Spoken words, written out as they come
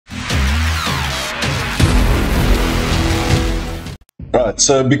Right,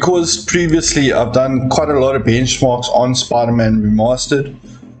 so because previously I've done quite a lot of benchmarks on Spider-Man Remastered,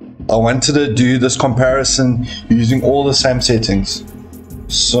 I wanted to do this comparison using all the same settings.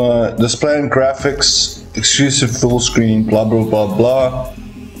 So display and graphics, exclusive full screen, blah blah blah blah,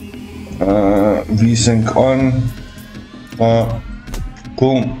 VSync on,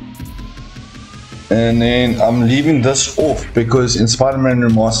 cool. And then I'm leaving this off because in Spider-Man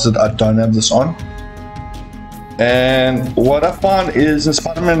Remastered I don't have this on. And what I found is in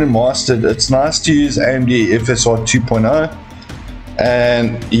Spider-Man Remastered, it's nice to use AMD FSR 2.0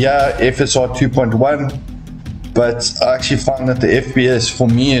 and yeah, FSR 2.1, but I actually find that the FPS for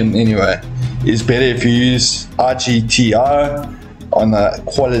me anyway is better if you use RGTI on the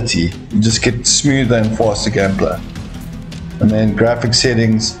quality. You just get smoother and faster gameplay. And then graphic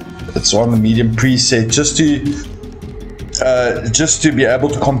settings, it's on the medium preset just to be able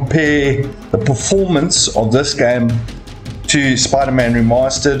to compare the performance of this game to Spider-Man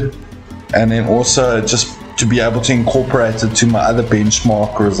Remastered, and then also just to be able to incorporate it to my other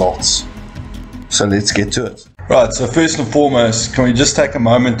benchmark results. So let's get to it. Right, so first and foremost, can we just take a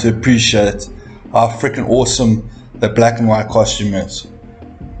moment to appreciate how freaking awesome the black and white costume is.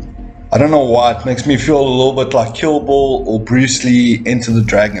 I don't know why, it makes me feel a little bit like Kill Bill or Bruce Lee Enter the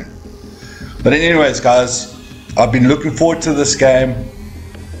Dragon. But anyways guys, I've been looking forward to this game.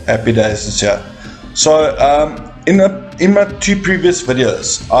 Happy days this year. So in my two previous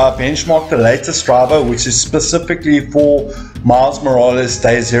videos, I benchmarked the latest driver, which is specifically for Miles Morales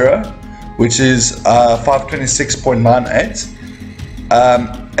Day Zero, which is 526.98.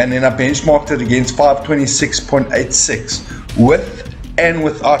 And then I benchmarked it against 526.86 with and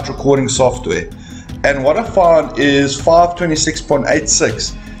without recording software. And what I found is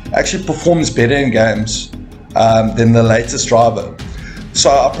 526.86 actually performs better in games than the latest driver. So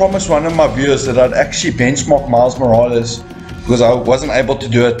I promised one of my viewers that I'd actually benchmark Miles Morales because I wasn't able to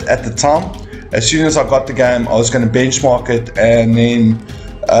do it at the time. As soon as I got the game, I was going to benchmark it and then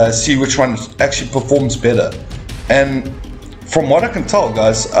see which one actually performs better. And from what I can tell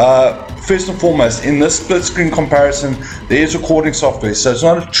guys, first and foremost, in this split screen comparison, there is recording software, so it's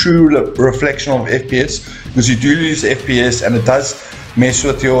not a true reflection of FPS because you do lose FPS and it does mess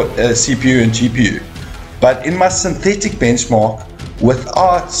with your CPU and GPU. But in my synthetic benchmark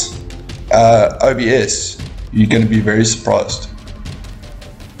without OBS, you're going to be very surprised.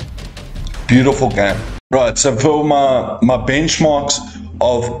 Beautiful game. Right, so for my benchmarks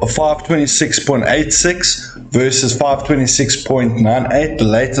of 526.86 versus 526.98, the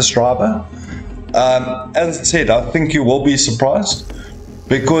latest driver, as I said, I think you will be surprised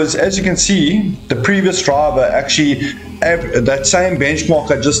because as you can see, the previous driver actually, that same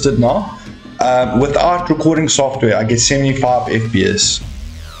benchmark I just did now, without recording software, I get 75 FPS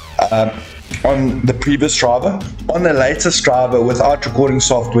on the previous driver. On the latest driver, without recording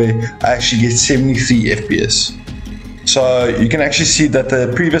software, I actually get 73 FPS. So you can actually see that the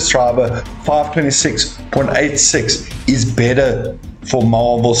previous driver, 526.86, is better for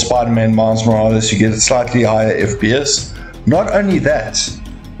Marvel Spider-Man Miles Morales. You get a slightly higher FPS. Not only that,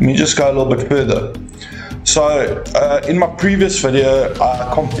 let me just go a little bit further. So in my previous video,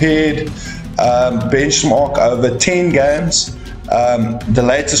 I compared benchmark over 10 games, the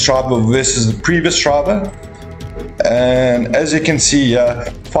latest driver versus the previous driver, and as you can see,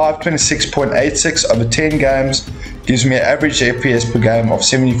 526.86 over 10 games gives me an average FPS per game of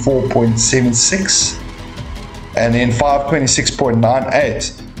 74.76, and then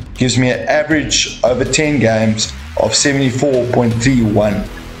 526.98 gives me an average over 10 games of 74.31.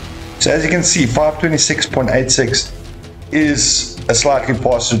 So as you can see, 526.86 is a slightly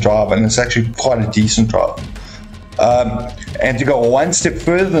faster drive, and it's actually quite a decent drive. And to go one step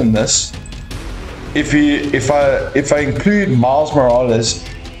further than this, if I include Miles Morales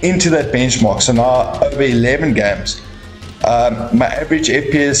into that benchmark, so now over 11 games, my average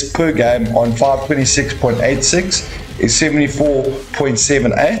FPS per game on 526.86 is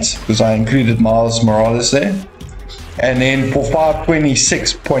 74.78 because I included Miles Morales there, and then for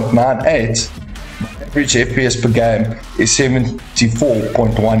 526.98, average FPS per game is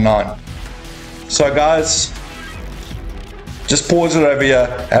 74.19. So guys, just pause it over here,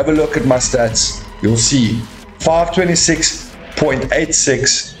 have a look at my stats. You'll see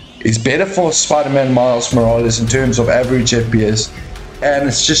 526.86 is better for Spider-Man Miles Morales in terms of average FPS, and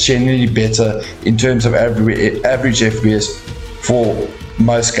it's just generally better in terms of average FPS for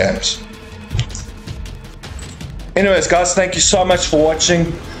most games. Anyways guys, thank you so much for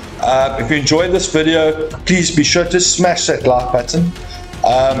watching. If you enjoyed this video, please be sure to smash that like button.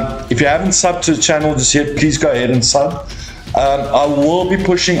 If you haven't subbed to the channel just yet, please go ahead and sub. I will be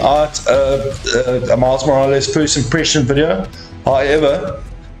pushing out a Miles Morales first impression video. However,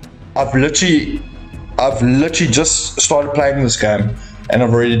 I've literally just started playing this game and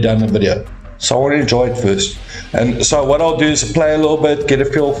I've already done a video. So I want to enjoy it first. And so what I'll do is play a little bit, get a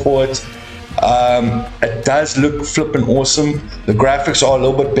feel for it. It does look flipping awesome. The graphics are a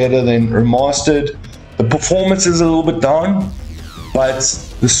little bit better than remastered. The performance is a little bit down, but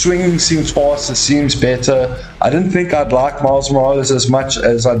the swinging seems faster, seems better. I didn't think I'd like Miles Morales as much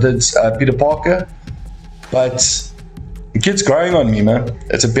as I did Peter Parker, but the kid's growing on me, man.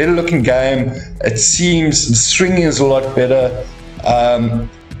 It's a better looking game. It seems the swinging is a lot better.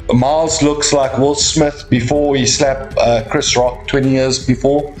 Miles looks like Will Smith before he slapped Chris Rock 20 years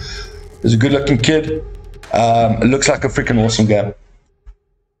before. He's a good looking kid. It looks like a freaking awesome game.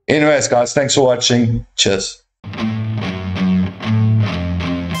 Anyways, guys, thanks for watching. Cheers.